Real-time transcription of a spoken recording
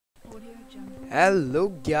Hello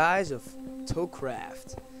guys of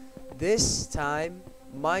Toecraft. This time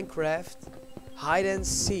Minecraft hide and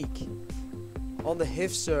seek on the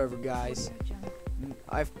Hiv server, guys.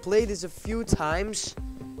 I've played this a few times.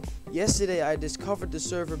 Yesterday I discovered the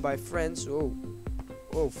server by friends.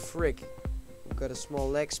 Oh frick. I've got a small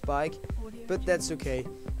lag spike, but that's okay.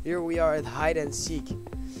 Here we are at hide and seek.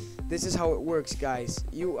 This is how it works, guys.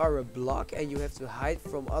 You are a block and you have to hide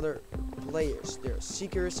from other players. There are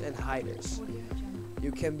seekers and hiders.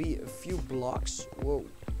 You can be a few blocks. Whoa.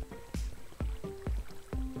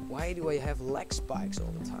 Why do I have lag spikes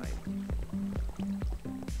all the time?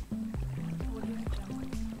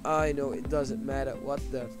 I know it doesn't matter. What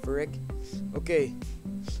the frick? Okay.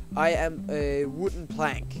 I am a wooden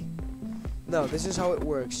plank. Now, this is how it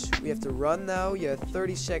works. We have to run now. You have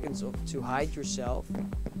 30 seconds to hide yourself.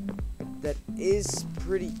 That is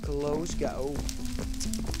pretty close. Oh,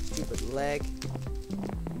 stupid lag.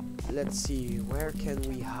 Let's see, where can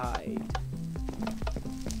we hide?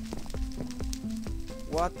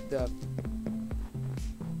 What the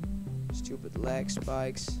stupid lag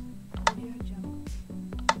spikes.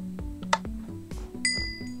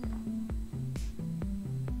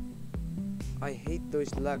 I hate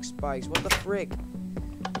those lag spikes. What the frick?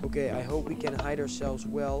 Okay, I hope we can hide ourselves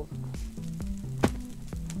well.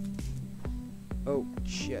 Oh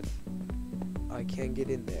shit, I can't get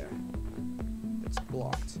in there. It's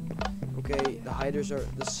blocked. Okay,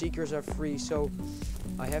 the seekers are free, so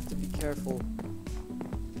I have to be careful.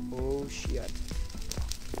 Oh shit.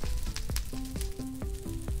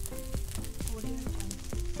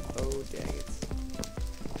 Oh dang it.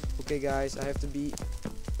 Okay guys, I have to be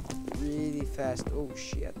really fast. Oh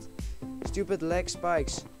shit. Stupid lag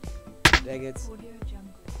spikes. Dang it.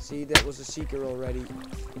 See, that was a seeker already.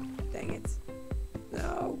 Dang it.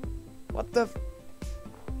 No. What the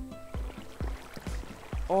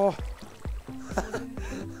Oh.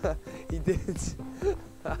 He didn't.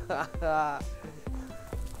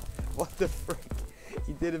 What the frick?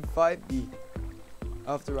 He didn't find me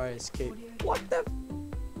after I escaped. What the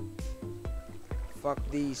fuck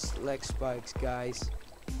these lag spikes, guys.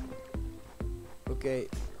 Okay,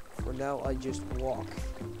 for now I just walk.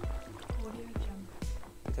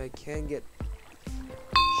 But I can't get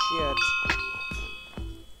shit.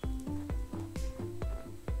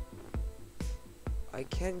 I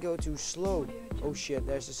can't go too slow. Oh shit,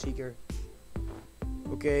 there's a seeker.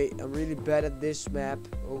 Okay, I'm really bad at this map.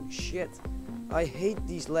 Oh shit. I hate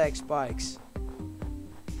these lag spikes.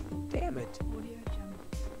 Damn it.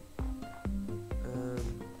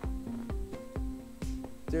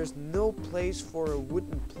 There's no place for a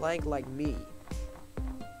wooden plank like me.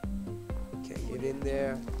 Can't get in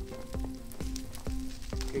there.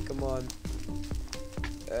 Okay, come on.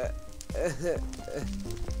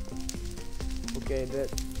 Okay, that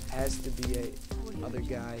has to be a other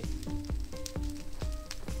guy.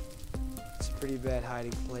 It's a pretty bad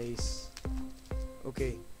hiding place.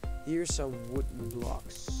 Okay, here's some wooden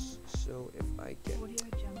blocks. So if I get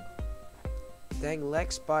dang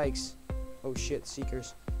lag spikes. Oh shit,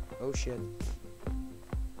 seekers. Oh shit.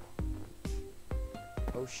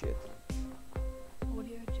 Oh shit.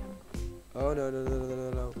 Oh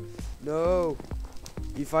no. No!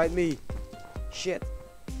 You find me. Shit.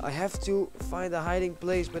 I have to find a hiding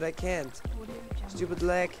place, but I can't. Stupid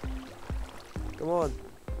lag. Come on.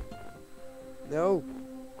 No.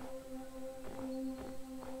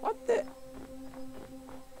 What the?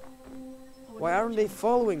 Why aren't they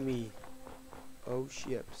following me? Oh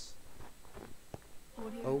ships.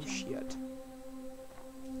 Oh shit.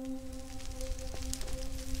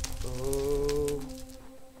 Oh.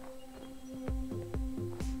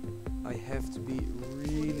 I have to be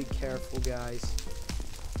really careful, guys.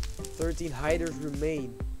 13 hiders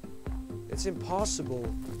remain. It's impossible.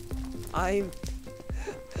 I'm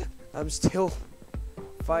still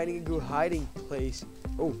finding a good hiding place.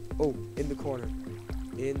 Oh, in the corner.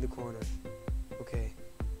 In the corner. Okay.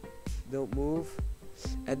 Don't move.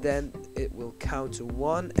 And then it will count to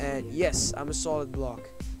 1. And yes, I'm a solid block.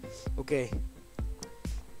 Okay.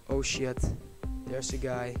 Oh shit. There's a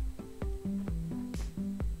guy.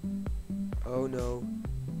 Oh no.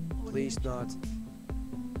 Please not.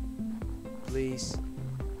 Please.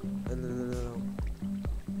 No.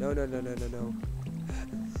 No.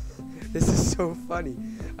 This is so funny.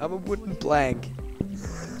 I'm a wooden plank.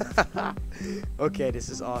 Okay, this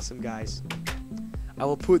is awesome, guys. I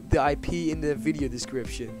will put the IP in the video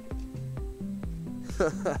description.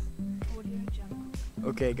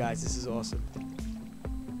 Okay, guys, this is awesome.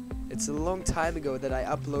 It's a long time ago that I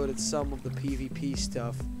uploaded some of the PvP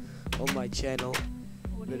stuff on my channel,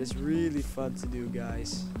 but it's really fun to do,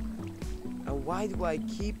 guys. And why do I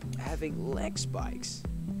keep having lag spikes?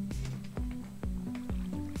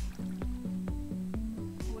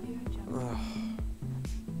 Oh,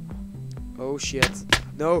 oh shit.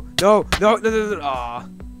 No, no, no, no, no, no. Ah,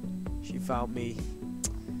 she found me.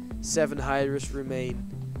 7 hiders remain.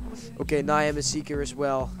 Okay, now I am a seeker as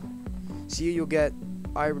well. See, you'll get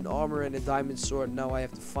iron armor and a diamond sword. Now I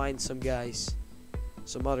have to find some guys.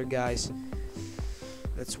 Some other guys.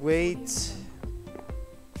 Let's wait.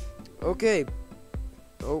 Okay.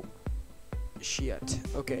 Oh. Shit.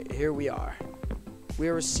 Okay, here we are.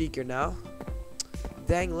 We're a seeker now.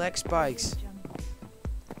 Dang lag spikes.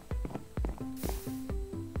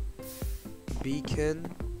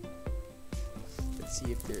 Beacon. Let's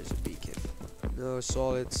see if there's a beacon. No,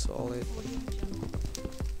 solid, solid.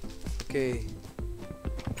 Okay.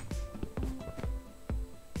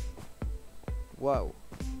 Wow.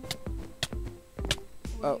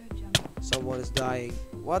 Oh, someone is dying.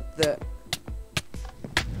 What the?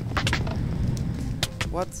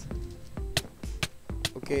 What?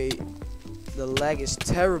 Okay, the lag is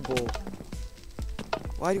terrible.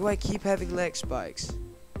 Why do I keep having lag spikes?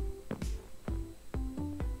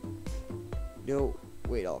 No,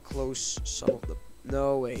 wait, I'll close some of the...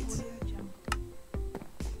 No, wait.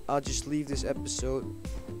 I'll just leave this episode.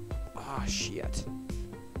 Ah, shit.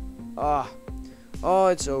 Ah. Oh,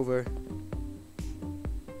 it's over.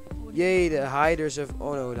 Yay, the hiders have...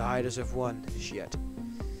 Oh no, the hiders have won. Shit.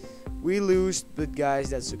 We lose, but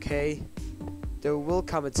guys, that's okay. There will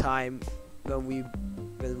come a time when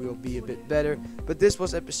we'll be a bit better. But this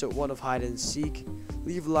was episode 1 of Hide and Seek.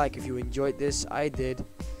 Leave a like if you enjoyed this. I did.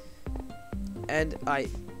 And I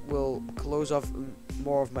will close off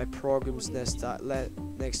more of my programs next time.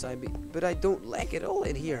 But I don't lag at all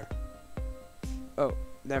in here. Oh,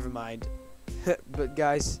 never mind. But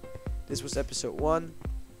guys, this was episode 1.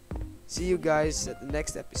 See you guys at the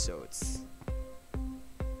next episodes.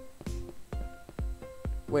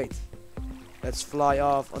 Wait, let's fly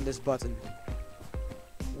off on this button.